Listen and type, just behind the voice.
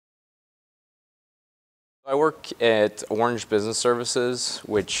I work at Orange Business Services,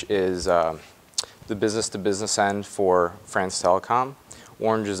 which is the business-to-business end for France Telecom.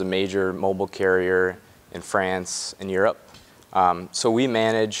 Orange is a major mobile carrier in France and Europe. So we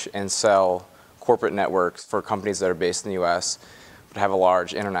manage and sell corporate networks for companies that are based in the US but have a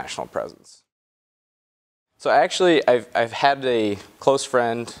large international presence. So actually, I've had a close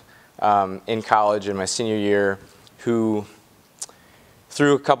friend in college in my senior year who,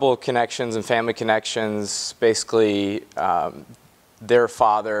 through a couple of connections and family connections, basically their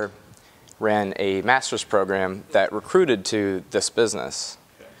father ran a master's program that recruited to this business.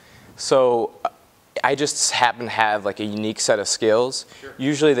 So I just happen to have like a unique set of skills. Sure.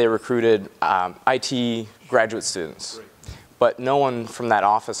 Usually they recruited IT graduate students, but no one from that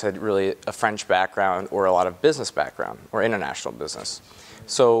office had really a French background or a lot of business background or international business.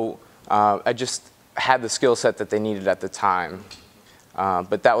 So I just had the skill set that they needed at the time.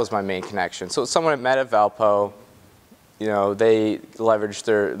 But that was my main connection. So someone I met at Valpo, you know, they leveraged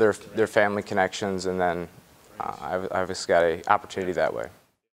their family connections, and then I obviously got an opportunity that way.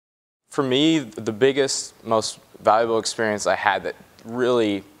 For me, the biggest, most valuable experience I had that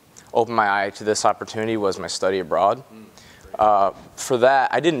really opened my eye to this opportunity was my study abroad. For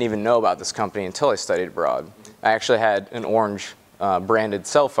that, I didn't even know about this company until I studied abroad. I actually had an Orange branded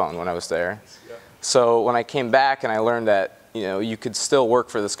cell phone when I was there. So when I came back and I learned that, you know, you could still work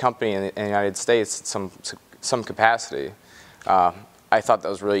for this company in the United States in some capacity, I thought that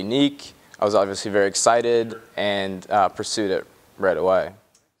was really unique. I was obviously very excited and pursued it right away.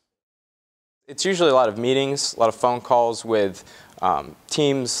 It's usually a lot of meetings, a lot of phone calls with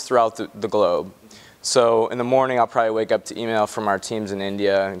teams throughout the globe. So in the morning, I'll probably wake up to email from our teams in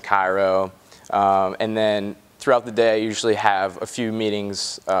India and Cairo, and then throughout the day, I usually have a few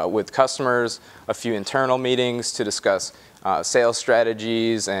meetings with customers, a few internal meetings to discuss sales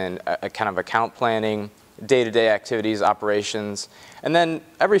strategies and a kind of account planning, day-to-day activities, operations. And then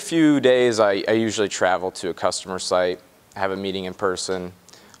every few days, I usually travel to a customer site, have a meeting in person.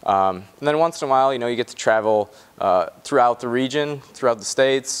 And then once in a while, you know, you get to travel throughout the region, throughout the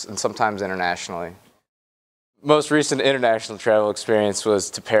States, and sometimes internationally. Most recent international travel experience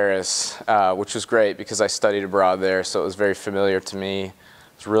was to Paris, which was great because I studied abroad there, so it was very familiar to me. It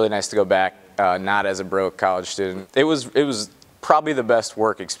was really nice to go back, not as a broke college student. It was probably the best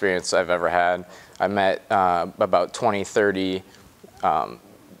work experience I've ever had. I met about 20, 30 young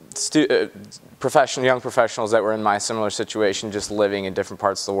professionals that were in my similar situation, just living in different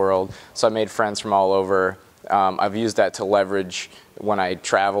parts of the world. So I made friends from all over. I've used that to leverage when I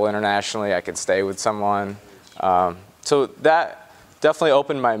travel internationally. I could stay with someone. So that definitely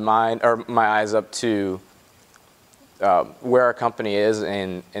opened my mind, or my eyes up to where our company is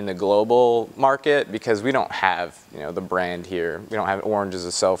in the global market, because we don't have, you know, the brand here. We don't have Orange as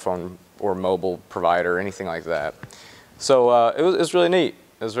a cell phone or mobile provider or anything like that. So it was really neat.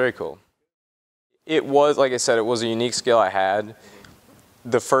 It was very cool. It was, like I said, it was a unique skill I had.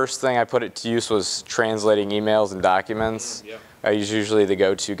 The first thing I put it to use was translating emails and documents. I was usually the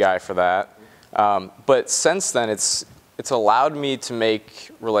go-to guy for that. But since then, it's allowed me to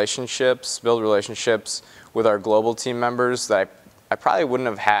make relationships, build relationships with our global team members that I probably wouldn't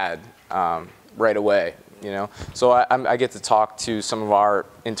have had right away, you know. So I get to talk to some of our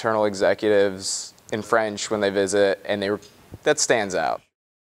internal executives in French when they visit, and that stands out.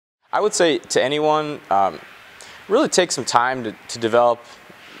 I would say to anyone, really take some time to develop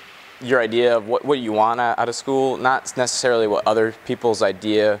your idea of what you want out of school, not necessarily what other people's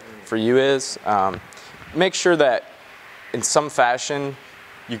idea for you is. Make sure that in some fashion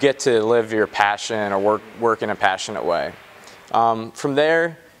you get to live your passion or work in a passionate way. From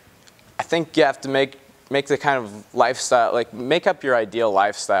there, I think you have to make the kind of lifestyle, like make up your ideal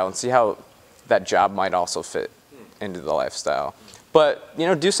lifestyle and see how that job might also fit into the lifestyle. But, you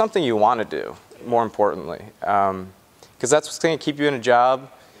know, do something you want to do, more importantly, because that's what's going to keep you in a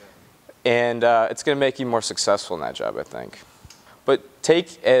job, and it's going to make you more successful in that job, I think. But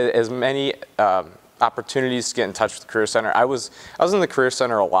take as many opportunities to get in touch with the Career Center. I was in the Career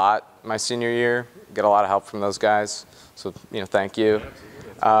Center a lot my senior year. Get a lot of help from those guys, so, you know, thank you.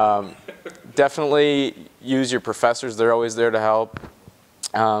 Definitely use your professors. They're always there to help.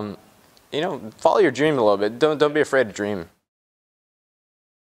 You know, follow your dream a little bit. Don't be afraid to dream.